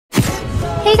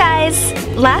Hey guys!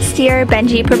 Last year,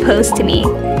 Benji proposed to me.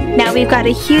 Now we've got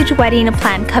a huge wedding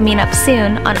plan coming up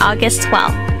soon on August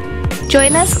 12th.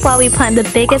 Join us while we plan the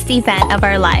biggest event of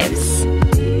our lives.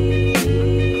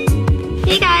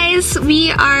 Hey guys!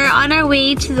 We are on our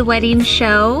way to the wedding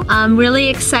show. I'm really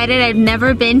excited. I've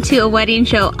never been to a wedding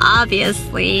show,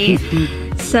 obviously.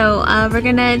 So we're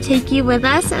gonna take you with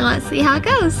us and let's see how it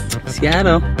goes.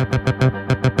 Seattle.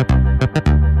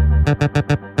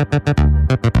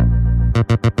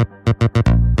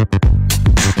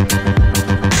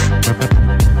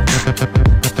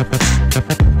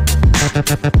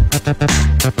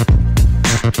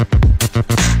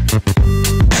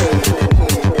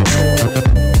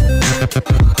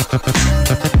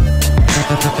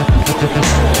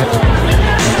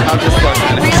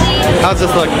 How's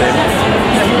this look, babe?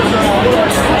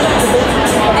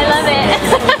 I love it.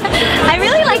 I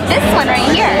really like this one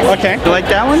right here. Okay, you like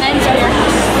that one?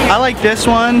 I like this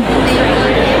one.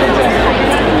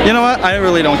 You know what? I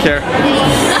really don't care.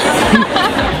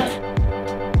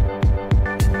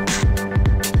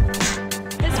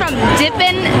 It's from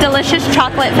Dippin' Delicious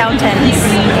Chocolate Fountains.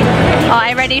 Oh,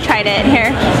 I already tried it.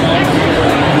 Here.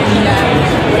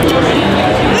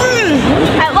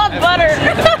 I love butter.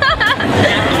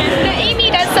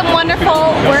 Amy does some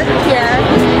wonderful work here.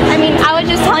 I mean, I was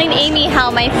just telling Amy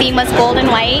how my theme was gold and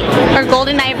white, or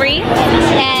golden ivory,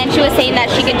 and she was saying that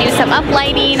she could do some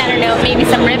uplighting, I don't know, maybe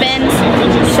some ribbons.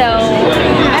 So,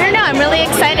 I don't know, I'm really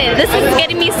excited. This is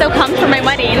getting me so pumped for my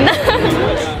wedding.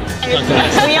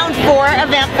 We own 4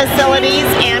 event facilities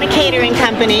and a catering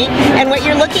company, and what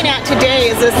you're looking at today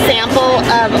is a sample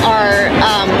of our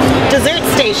dessert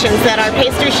stations that our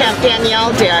pastry chef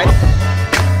Danielle did.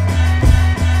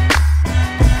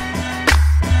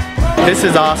 This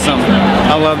is awesome.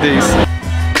 I love these.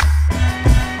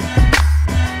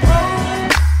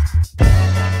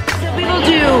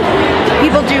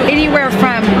 People do anywhere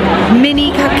from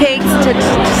mini cupcakes to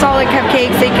solid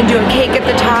cupcakes. They can do a cake at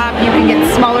the top. You can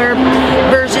get smaller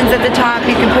versions at the top.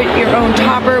 You can put your own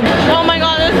topper. Oh my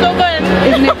god, that's so good.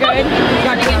 Isn't it good? You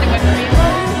got to get the whipped cream.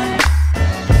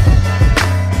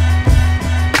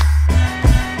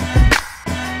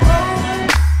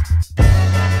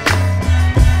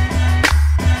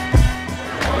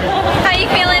 How you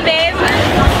feeling, babe?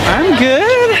 I'm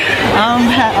good.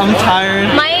 I'm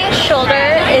tired. My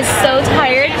shoulder is so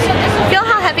tired. Feel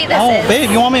how heavy this is. Oh,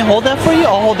 babe, you want me to hold that for you?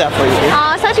 I'll hold that for you.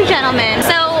 Aw, such a gentleman.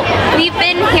 So, we've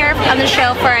been here on the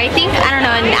show for, I think, I don't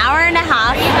know, an hour and a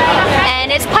half.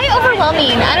 And it's quite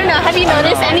overwhelming. I don't know, have you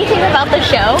noticed anything about the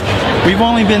show? We've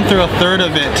only been through a third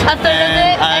of it. A third of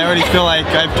it? I already feel like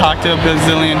I've talked to a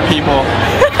bazillion people.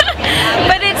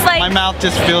 But it's like... My mouth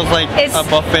just feels like a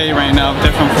buffet right now of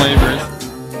different flavors.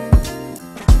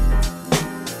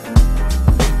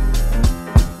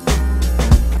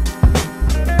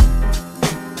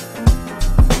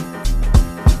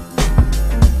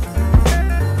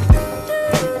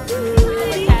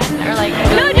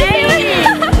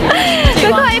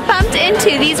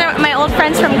 These are my old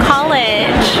friends from college.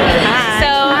 Hi.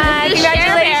 So,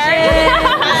 congratulations.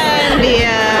 Hi,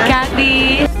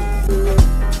 Kathy.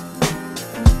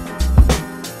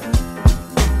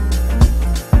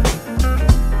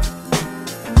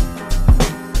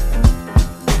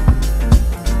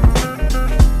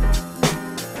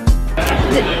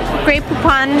 Grey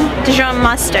Poupon Dijon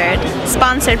Mustard,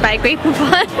 sponsored by Grey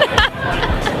Poupon.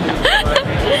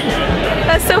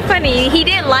 That's so funny. He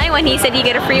didn't lie when he said you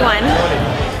get a free one.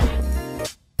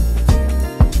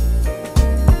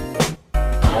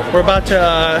 We're about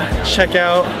to check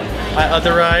out my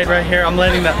other ride right here. I'm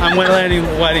letting the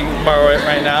wedding borrow it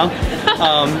right now.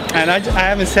 And I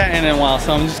haven't sat in a while,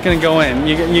 so I'm just gonna go in.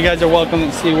 You guys are welcome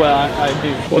to see what I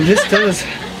do. Well, this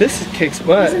kicks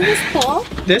butt. Isn't this cool?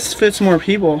 This fits more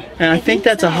people, and I think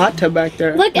that's a hot tub back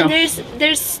there. Look, and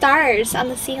there's stars on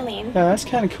the ceiling. Yeah, that's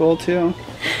kind of cool too.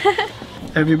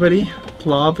 Everybody,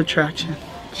 law of attraction.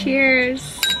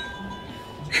 Cheers.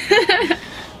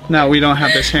 No, we don't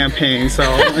have the champagne, so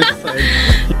it's like...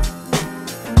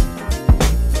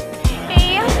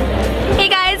 Hey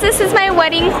guys, this is my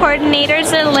wedding coordinator,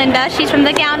 Linda. She's from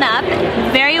The Gown Up.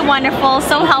 Very wonderful,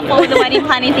 so helpful with the wedding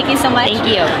planning. Thank you so much. Thank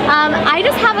you. I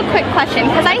just have a quick question,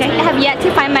 because I have yet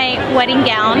to find my wedding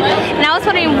gown, and I was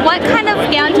wondering what kind of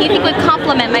gown do you think would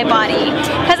complement my body?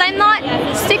 Because I'm not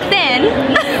stick thin,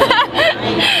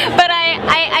 but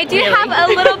I do have a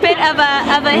little bit of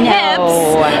a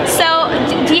hips. So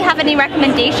do you have any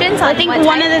recommendations? I think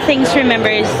one of the things to remember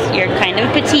is you're kind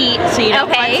of petite, so you don't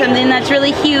want something that's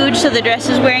really huge so the dress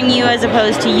is wearing you as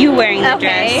opposed to you wearing the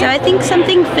dress. So I think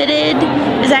something fitted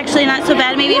is actually not so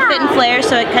bad. Maybe a fit and flare,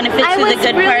 so it kind of fits through the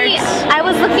good parts. I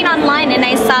was looking online and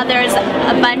I saw there's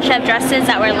a bunch of dresses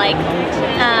that were like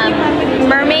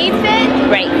mermaid fit.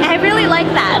 Right. And I really like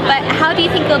that, but how do you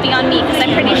think it'll be on me? Because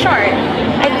I'm pretty short.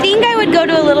 I think I would go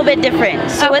to a little bit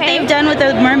different. So what they've done with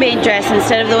the mermaid dress,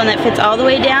 instead of the one that fits all the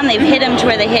way down, they've hit them to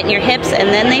where they hit in your hips and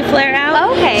then they flare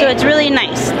out. Okay. So it's really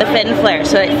nice, the fit and flare.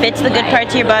 So it fits the good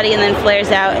parts of your body and then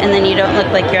flares out, and then you don't look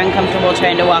like you're uncomfortable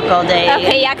trying to walk all day.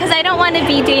 Okay, yeah, because I don't want to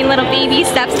be doing little baby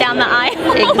steps down the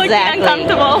aisle. Exactly. Looking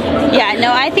uncomfortable. Yeah,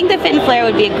 no, I think the fit and flare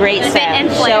would be a great Fit and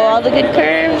style. flare. Show all the good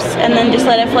curves and then just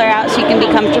let it flare out so you can be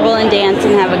comfortable and dance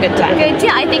and have a good time. Good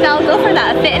deal. I think I'll go for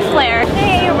that fit and flare.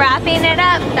 Hey, wrapping it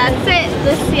up. That's it.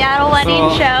 The Seattle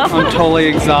wedding show. I'm totally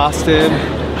exhausted.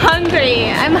 Hungry.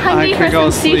 I'm hungry for go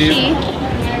some sushi.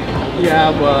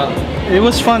 Yeah, but it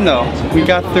was fun though. We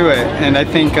got through it, and I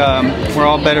think we're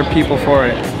all better people for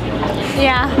it.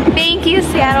 Yeah. Thank you,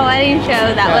 Seattle wedding show.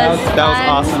 That was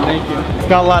awesome. Thank you.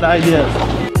 Got a lot of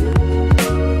ideas.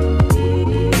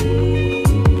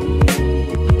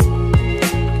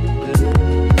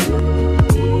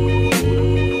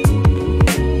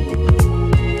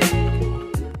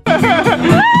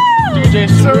 DJ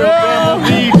Surreal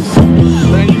Beats.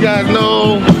 And you guys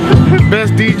know,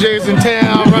 best DJs in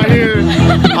town right here.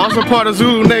 Also part of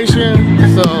Zulu Nation.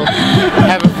 So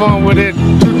having fun with it.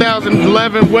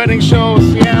 2011 wedding show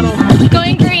in Seattle.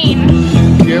 Going green.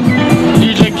 Yep.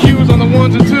 DJ Q's on the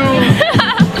ones and twos.